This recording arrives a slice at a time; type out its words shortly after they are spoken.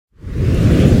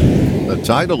The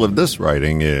title of this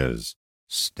writing is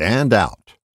Stand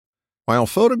Out. While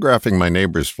photographing my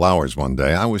neighbor's flowers one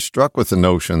day, I was struck with the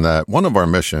notion that one of our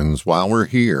missions while we're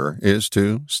here is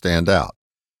to stand out.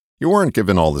 You weren't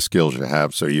given all the skills you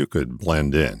have so you could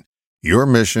blend in. Your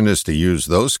mission is to use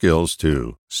those skills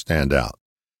to stand out.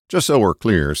 Just so we're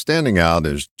clear, standing out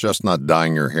is just not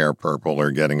dyeing your hair purple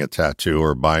or getting a tattoo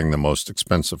or buying the most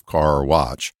expensive car or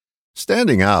watch.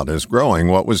 Standing out is growing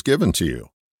what was given to you.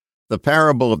 The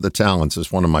parable of the talents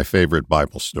is one of my favorite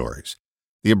Bible stories.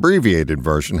 The abbreviated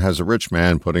version has a rich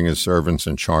man putting his servants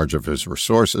in charge of his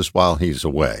resources while he's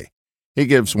away. He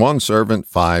gives one servant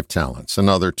 5 talents,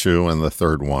 another 2, and the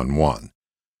third one 1.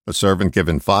 The servant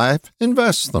given 5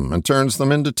 invests them and turns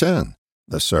them into 10.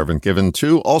 The servant given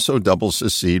 2 also doubles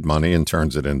his seed money and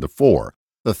turns it into 4.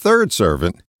 The third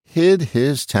servant hid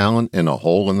his talent in a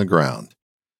hole in the ground.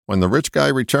 When the rich guy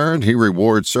returned, he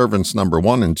rewards servants number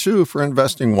 1 and 2 for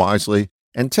investing wisely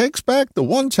and takes back the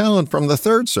 1 talent from the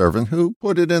third servant who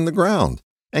put it in the ground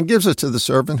and gives it to the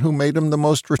servant who made him the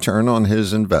most return on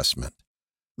his investment.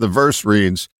 The verse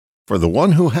reads, "For the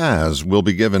one who has will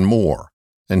be given more,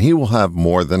 and he will have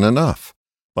more than enough.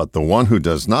 But the one who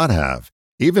does not have,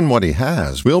 even what he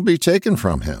has, will be taken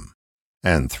from him,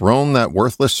 and thrown that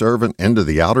worthless servant into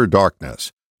the outer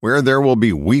darkness, where there will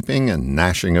be weeping and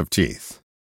gnashing of teeth."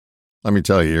 Let me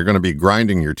tell you, you're going to be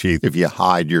grinding your teeth if you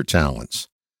hide your talents.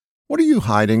 What are you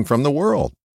hiding from the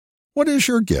world? What is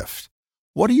your gift?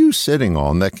 What are you sitting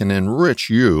on that can enrich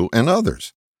you and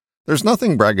others? There's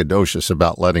nothing braggadocious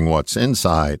about letting what's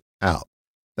inside out.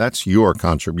 That's your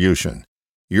contribution.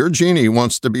 Your genie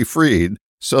wants to be freed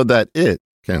so that it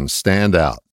can stand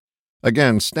out.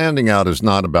 Again, standing out is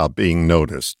not about being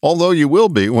noticed, although you will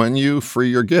be when you free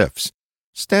your gifts.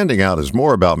 Standing out is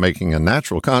more about making a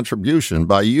natural contribution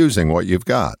by using what you've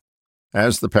got.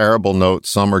 As the parable notes,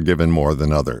 some are given more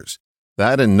than others.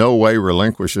 That in no way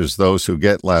relinquishes those who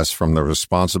get less from the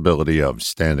responsibility of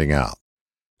standing out.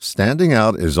 Standing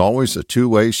out is always a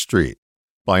two-way street.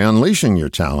 By unleashing your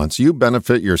talents, you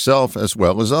benefit yourself as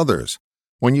well as others.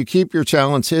 When you keep your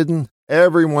talents hidden,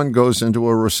 everyone goes into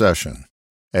a recession.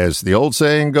 As the old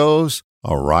saying goes,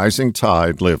 a rising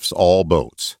tide lifts all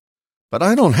boats. But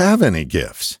I don't have any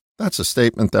gifts. That's a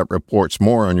statement that reports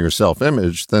more on your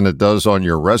self-image than it does on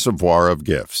your reservoir of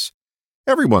gifts.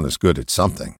 Everyone is good at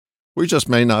something. We just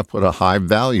may not put a high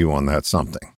value on that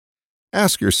something.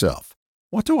 Ask yourself,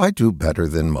 what do I do better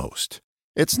than most?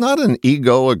 It's not an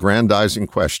ego-aggrandizing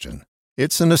question.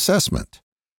 It's an assessment.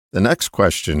 The next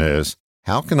question is,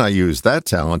 how can I use that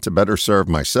talent to better serve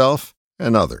myself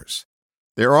and others?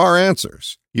 There are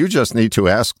answers. You just need to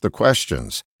ask the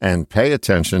questions and pay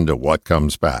attention to what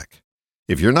comes back.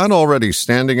 If you're not already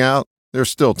standing out, there's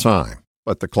still time,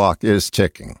 but the clock is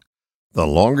ticking. The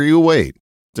longer you wait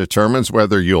determines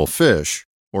whether you'll fish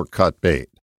or cut bait.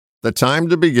 The time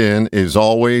to begin is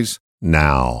always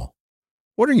now.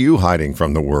 What are you hiding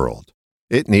from the world?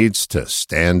 It needs to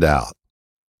stand out.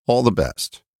 All the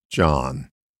best, John.